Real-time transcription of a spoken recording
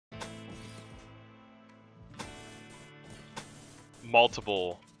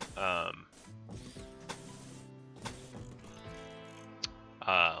multiple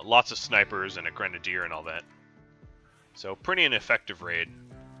lots of snipers and a grenadier and all that. So pretty an effective raid.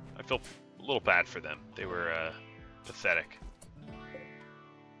 I feel a little bad for them. They were pathetic.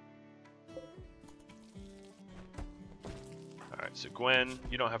 Alright, so Gwen,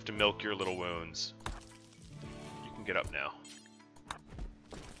 you don't have to milk your little wounds. You can get up now.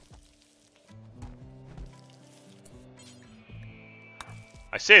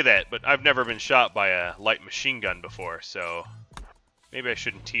 I say that, but I've never been shot by a light machine gun before, so maybe I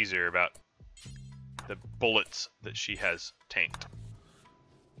shouldn't tease her about the bullets that she has tanked.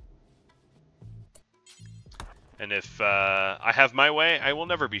 And if I have my way, I will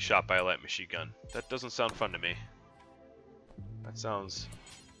never be shot by a light machine gun. That doesn't sound fun to me. That sounds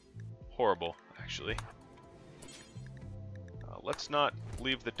horrible, actually. Let's not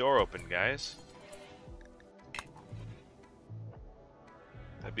leave the door open, guys.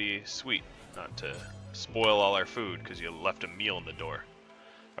 That'd be sweet, not to spoil all our food because you left a meal in the door.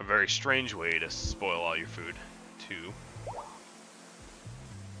 A very strange way to spoil all your food, too.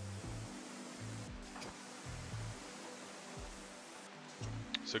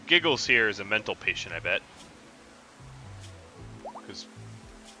 So Giggles here is a mental patient, I bet. Because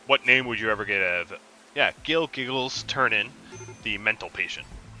what name would you ever get out of it? Yeah, Giggles Turnin, the mental patient.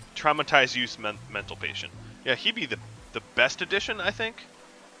 Traumatized youth mental patient. Yeah, he'd be the best addition, I think,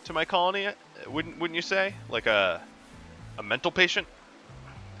 to my colony. Wouldn't you say? Like a mental patient?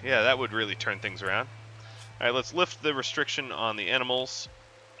 Yeah, that would really turn things around. Alright, let's lift the restriction on the animals.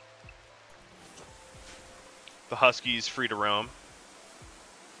 The Huskies free to roam.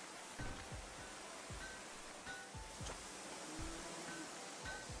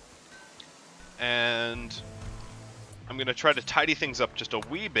 And I'm going to try to tidy things up just a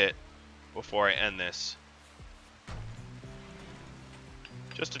wee bit before I end this.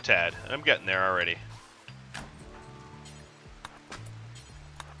 Just a tad. I'm getting there already.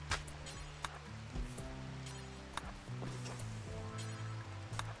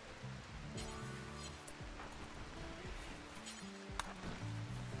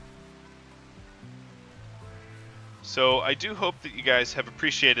 So I do hope that you guys have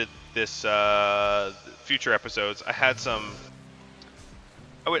appreciated this future episodes. I had some.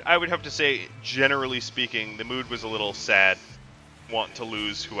 I would have to say, generally speaking, the mood was a little sad, want to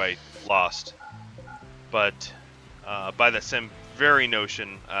lose who I lost. But by the same very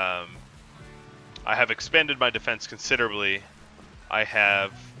notion, I have expanded my defense considerably. I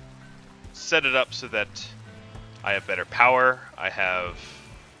have set it up so that I have better power. I have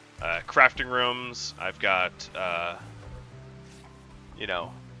crafting rooms. I've got, you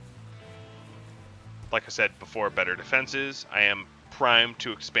know, like I said before, better defenses. I am primed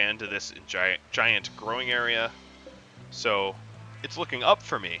to expand to this giant growing area. So it's looking up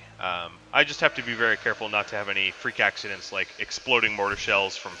for me. I just have to be very careful not to have any freak accidents like exploding mortar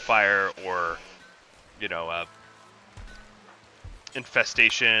shells from fire or, you know,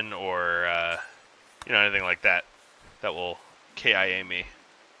 infestation or, you know, anything like that that will KIA me.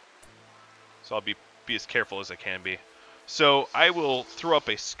 So I'll be as careful as I can be. So I will throw up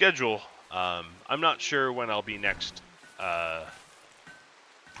a schedule. I'm not sure when I'll be next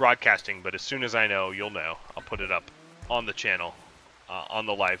broadcasting, but as soon as I know, you'll know. I'll put it up on the channel, on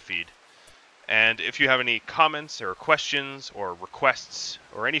the live feed. And if you have any comments or questions or requests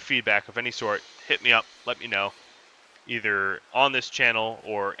or any feedback of any sort, hit me up, let me know, either on this channel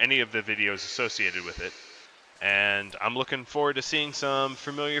or any of the videos associated with it. And I'm looking forward to seeing some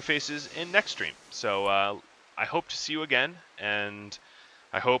familiar faces in next stream. So I hope to see you again, and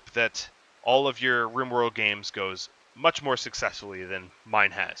I hope that all of your RimWorld games goes much more successfully than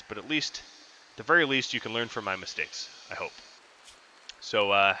mine has. But at the very least, you can learn from my mistakes, I hope.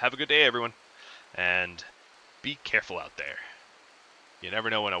 So have a good day, everyone, and be careful out there. You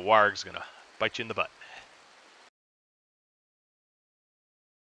never know when a warg's gonna bite you in the butt.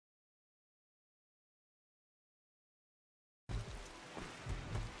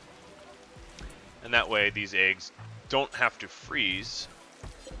 And that way these eggs don't have to freeze,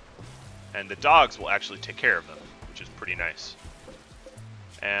 and the dogs will actually take care of them, which is pretty nice.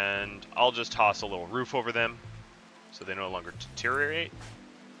 And I'll just toss a little roof over them so they no longer deteriorate.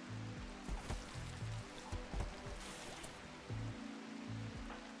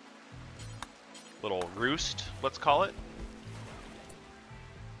 Little roost, let's call it,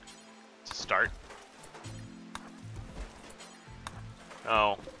 to start.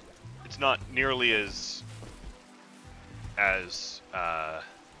 Oh, it's not nearly as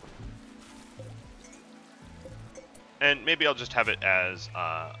and maybe I'll just have it as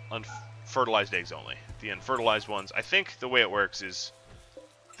fertilized eggs only. The unfertilized ones, I think the way it works is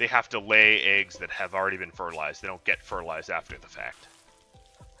they have to lay eggs that have already been fertilized. They don't get fertilized after the fact.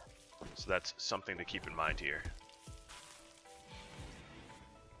 So that's something to keep in mind here.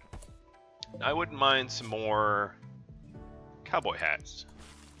 I wouldn't mind some more cowboy hats.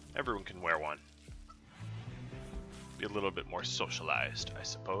 Everyone can wear one. Be a little bit more socialized, I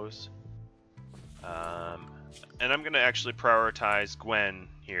suppose. And I'm going to actually prioritize Gwen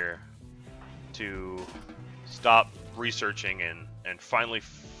here to stop researching and finally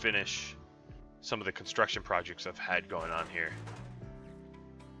finish some of the construction projects I've had going on here.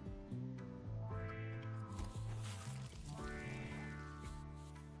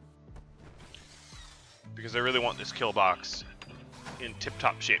 Because I really want this kill box in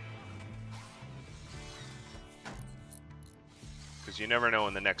tip-top shape. Because you never know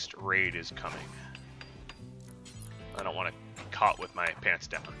when the next raid is coming. I don't want to be caught with my pants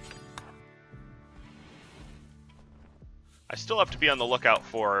down. I still have to be on the lookout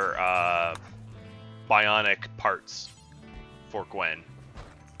for bionic parts for Gwen.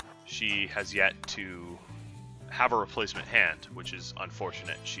 She has yet to have a replacement hand, which is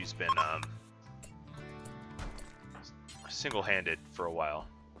unfortunate. She's been single-handed for a while.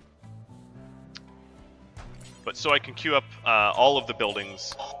 But so I can queue up all of the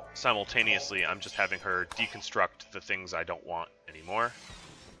buildings simultaneously, I'm just having her deconstruct the things I don't want anymore.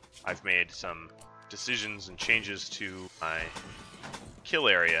 I've made some decisions and changes to my kill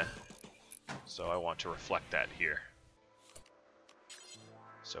area, so I want to reflect that here.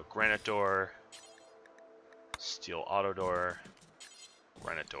 So granite door, steel auto door,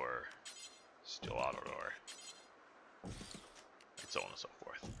 granite door, steel auto door, and so on and so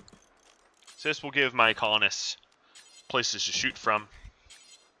forth. So this will give my colonists places to shoot from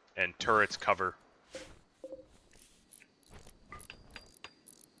and turrets cover.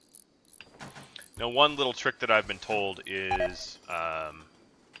 Now, one little trick that I've been told is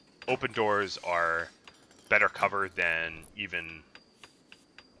open doors are better cover than even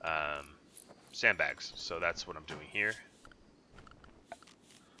sandbags. So that's what I'm doing here.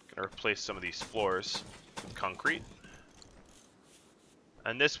 Gonna replace some of these floors with concrete.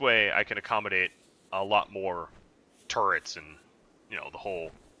 And this way I can accommodate a lot more turrets, and you know, the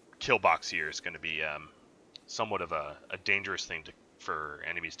whole kill box here is going to be somewhat of a dangerous thing for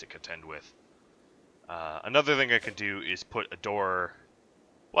enemies to contend with. Another thing I can do is put a door.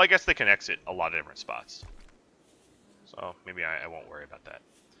 Well, I guess they can exit a lot of different spots, so maybe I won't worry about that.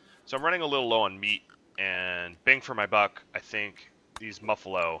 So I'm running a little low on meat, and bang for my buck, I think these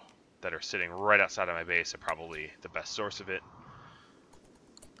buffalo that are sitting right outside of my base are probably the best source of it.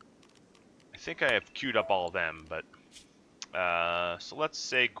 I think I have queued up all of them, but so let's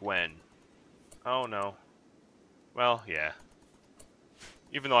say Gwen. Oh no. Well, yeah.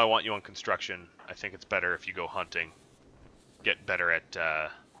 Even though I want you on construction, I think it's better if you go hunting. Get better at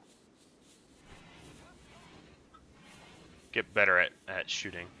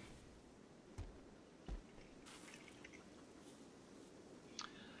shooting.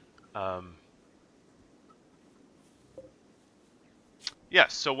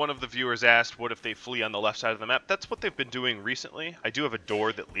 Yes, so one of the viewers asked, what if they flee on the left side of the map? That's what they've been doing recently. I do have a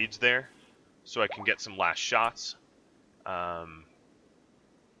door that leads there, so I can get some last shots.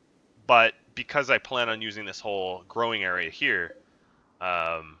 But because I plan on using this whole growing area here,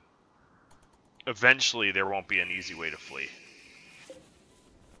 eventually there won't be an easy way to flee.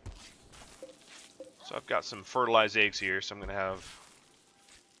 So I've got some fertilized eggs here, so I'm going to have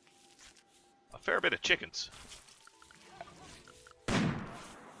a fair bit of chickens.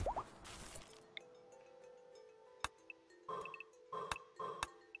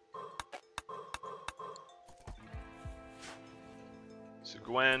 So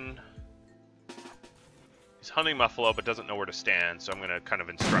Gwen is hunting buffalo but doesn't know where to stand, so I'm going to kind of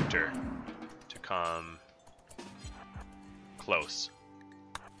instruct her to come close.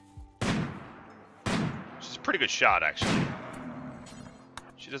 She's a pretty good shot, actually.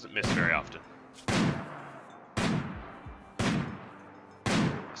 She doesn't miss very often. I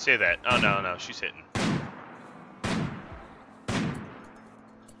say that. Oh, no, she's hitting.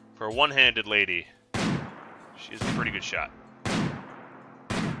 For a one-handed lady, she's a pretty good shot.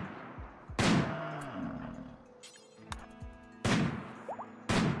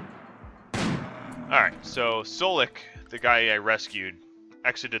 Alright, so Solik, the guy I rescued,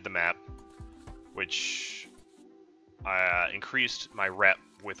 exited the map, which increased my rep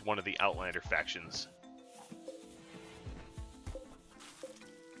with one of the Outlander factions.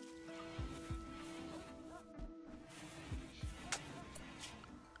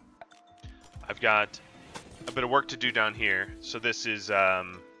 I've got a bit of work to do down here. So this is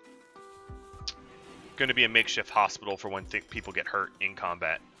going to be a makeshift hospital for when people get hurt in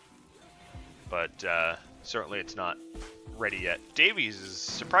combat. But certainly it's not ready yet. Davies is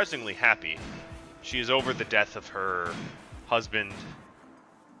surprisingly happy. She is over the death of her husband.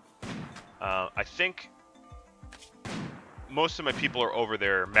 I think most of my people are over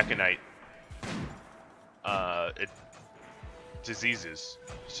their mechanite diseases,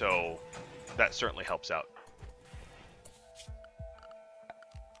 so that certainly helps out.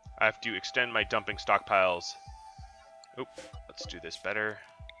 I have to extend my dumping stockpiles. Oop, let's do this better.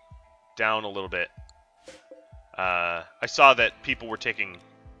 Down a little bit. I saw that people were taking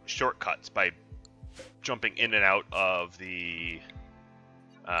shortcuts by jumping in and out of the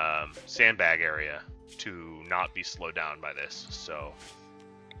sandbag area to not be slowed down by this. So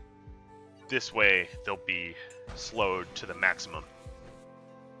this way they'll be slowed to the maximum.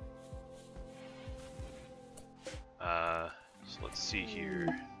 So let's see here.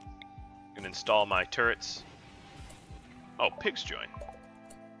 I'm gonna install my turrets. Oh, pigs join.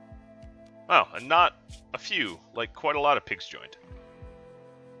 Oh, and not a few, like quite a lot of pigs joined.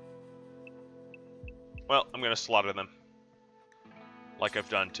 Well, I'm gonna slaughter them, like I've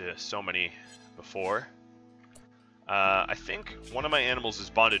done to so many before. I think one of my animals is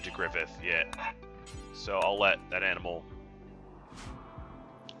bonded to Griffith yet, so I'll let that animal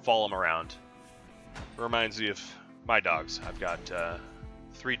follow him around. It reminds me of my dogs. I've got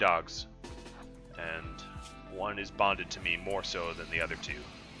 3 dogs, and one is bonded to me more so than the other 2,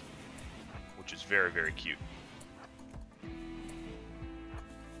 which is very, very cute.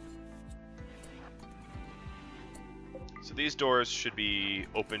 So these doors should be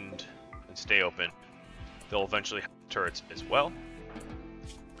opened and stay open. They'll eventually have turrets as well.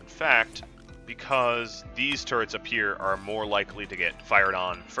 In fact, because these turrets up here are more likely to get fired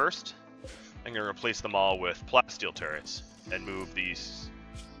on first, I'm going to replace them all with plasteel turrets and move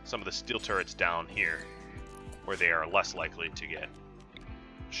some of the steel turrets down here where they are less likely to get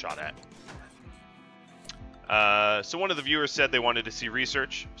shot at. So one of the viewers said they wanted to see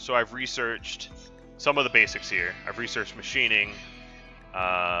research, so I've researched some of the basics here. I've researched machining,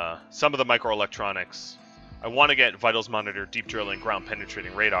 some of the microelectronics. I want to get vitals monitor, deep drilling, ground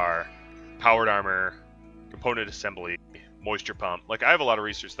penetrating radar, powered armor, component assembly, moisture pump. Like, I have a lot of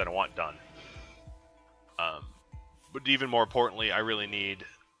research that I want done. But even more importantly, I really need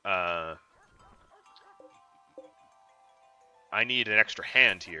I need an extra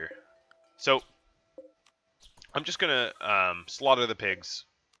hand here. So I'm just gonna slaughter the pigs.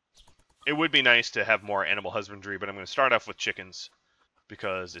 It would be nice to have more animal husbandry, but I'm going to start off with chickens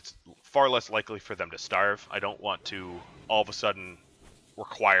because it's far less likely for them to starve. I don't want to all of a sudden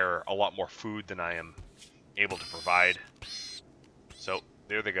require a lot more food than I am able to provide. So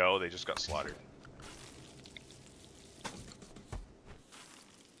there they go. They just got slaughtered.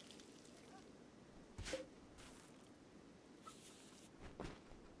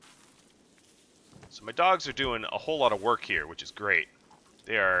 So my dogs are doing a whole lot of work here, which is great.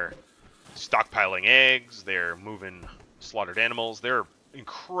 They are stockpiling eggs, they're moving slaughtered animals. They're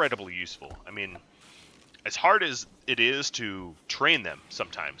incredibly useful. I mean, as hard as it is to train them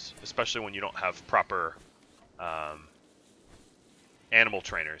sometimes, especially when you don't have proper animal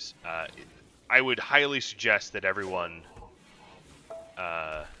trainers, I would highly suggest that everyone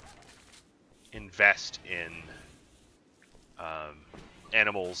invest in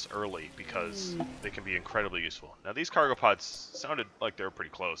animals early because they can be incredibly useful. Now these cargo pods sounded like they were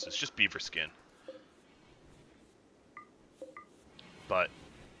pretty close. It's just beaver skin. But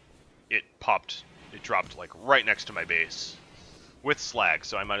it dropped like right next to my base with slag,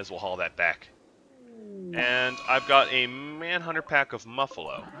 so I might as well haul that back. And I've got a manhunter pack of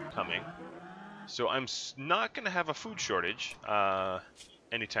muffalo coming, so I'm not going to have a food shortage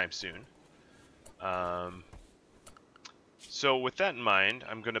anytime soon. So with that in mind,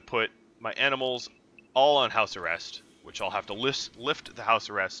 I'm going to put my animals all on house arrest, which I'll have to lift the house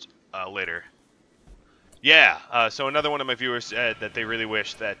arrest later. Yeah, so another one of my viewers said that they really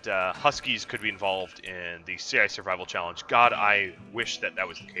wish that huskies could be involved in the CI Survival Challenge. God, I wish that that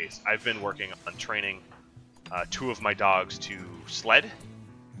was the case. I've been working on training 2 of my dogs to sled,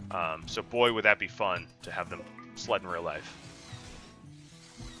 so boy would that be fun to have them sled in real life.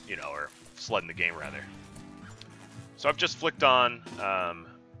 You know, or sled in the game rather. So I've just flicked on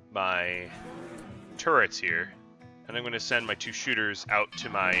my turrets here, and I'm going to send my 2 shooters out to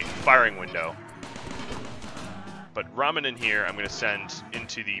my firing window. But Ramen in here, I'm going to send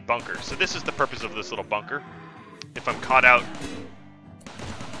into the bunker. So this is the purpose of this little bunker. If I'm caught out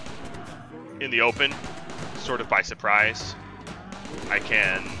in the open, sort of by surprise, I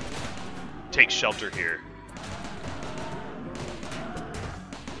can take shelter here.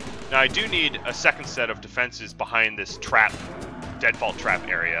 Now I do need a second set of defenses behind this trap, deadfall trap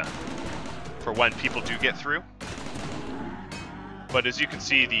area for when people do get through. But as you can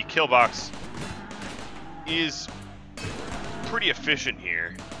see, the kill box is pretty efficient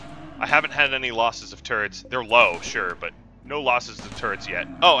here. I haven't had any losses of turrets. They're low, sure, but no losses of turrets yet.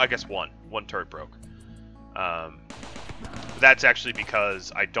 Oh, I guess one. One turret broke. That's actually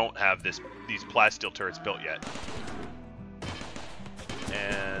because I don't have these plasteel turrets built yet.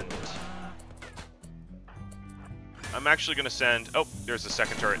 And I'm actually going to send... Oh, there's the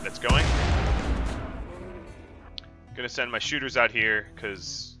second turret that's going. Going to send my shooters out here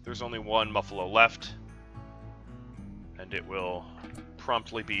because there's only one Muffalo left. And it will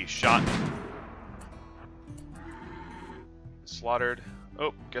promptly be shot. Slaughtered.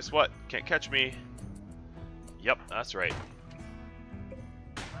 Oh, guess what? Can't catch me. Yep, that's right.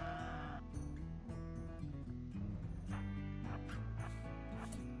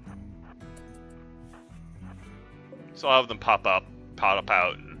 So I'll have them pop up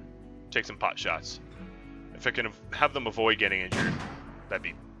out, and take some pot shots. If I can have them avoid getting injured, that'd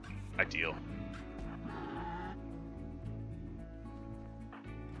be ideal.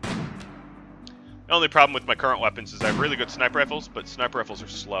 The only problem with my current weapons is I have really good sniper rifles, but sniper rifles are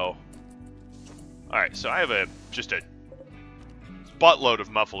slow. Alright, so I have just a buttload of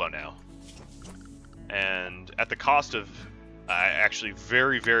Muffalo now. And at the cost of actually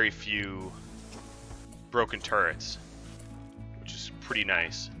very, very few broken turrets, which is pretty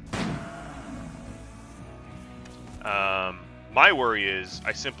nice. My worry is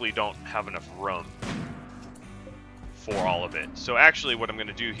I simply don't have enough room for all of it. So actually what I'm going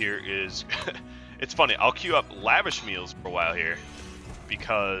to do here is... It's funny, I'll queue up lavish meals for a while here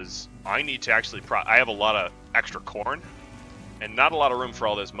because I need to actually I have a lot of extra corn and not a lot of room for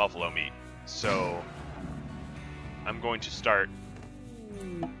all this Muffalo meat. So I'm going to start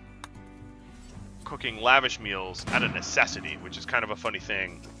cooking lavish meals out of necessity, which is kind of a funny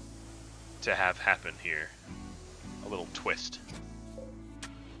thing to have happen here. A little twist.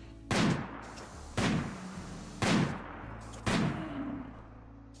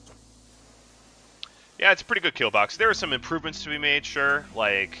 Yeah, it's a pretty good kill box. There are some improvements to be made, sure,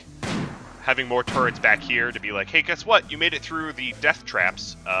 like having more turrets back here to be like, hey, guess what? You made it through the death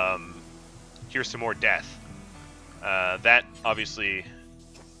traps. Here's some more death. That, obviously,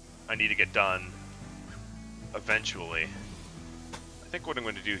 I need to get done eventually. I think what I'm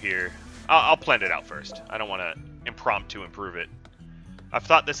going to do here... I'll plan it out first. I don't want to impromptu improve it. I've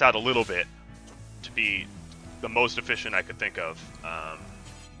thought this out a little bit to be the most efficient I could think of.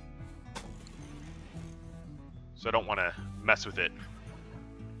 So I don't want to mess with it.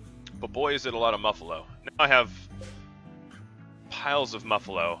 But boy, is it a lot of Muffalo. Now I have piles of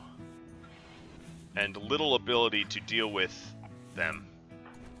Muffalo and little ability to deal with them.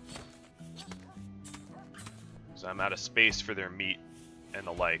 So I'm out of space for their meat and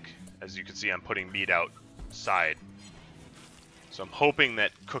the like. As you can see, I'm putting meat outside. So I'm hoping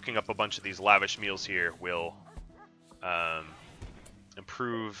that cooking up a bunch of these lavish meals here will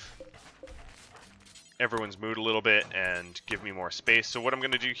improve everyone's mood a little bit and give me more space. So what I'm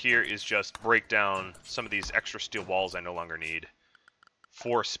going to do here is just break down some of these extra steel walls I no longer need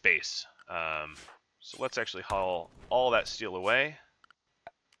for space. So let's actually haul all that steel away,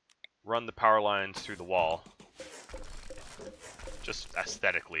 run the power lines through the wall, just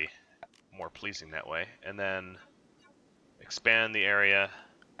aesthetically more pleasing that way, and then expand the area,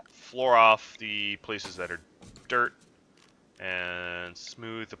 floor off the places that are dirt, and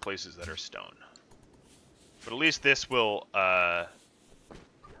smooth the places that are stone. But at least this will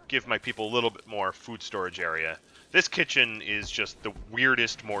give my people a little bit more food storage area. This kitchen is just the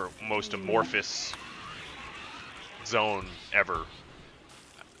weirdest, most amorphous zone ever.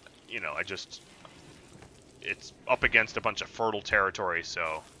 You know, it's up against a bunch of fertile territory,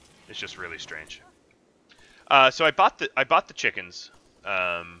 so it's just really strange. So I bought the chickens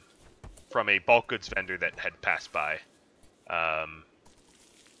from a bulk goods vendor that had passed by.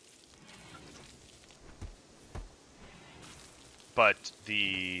 But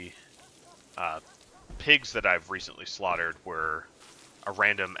the pigs that I've recently slaughtered were a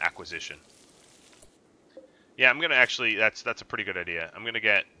random acquisition. Yeah, I'm gonna actually. That's a pretty good idea. I'm gonna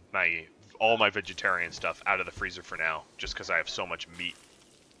get all my vegetarian stuff out of the freezer for now, just because I have so much meat.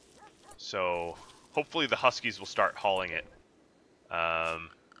 So hopefully the Huskies will start hauling it.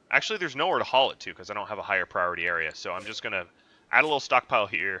 Actually, there's nowhere to haul it to because I don't have a higher priority area. So I'm just gonna add a little stockpile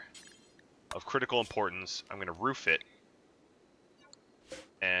here of critical importance. I'm gonna roof it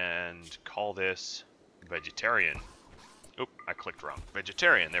and call this vegetarian. Oop, I clicked wrong.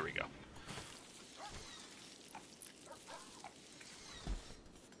 Vegetarian, there we go.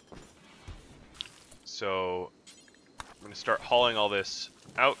 So I'm going to start hauling all this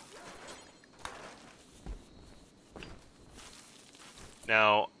out.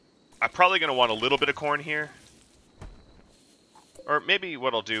 Now, I'm probably going to want a little bit of corn here. Or maybe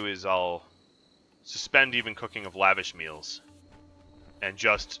what I'll do is I'll suspend even cooking of lavish meals and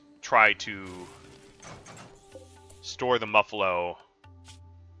just try to store the muffalo.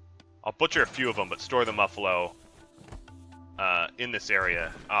 I'll butcher a few of them, but store the muffalo in this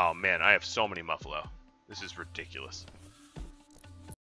area. Oh man, I have so many muffalo. This is ridiculous.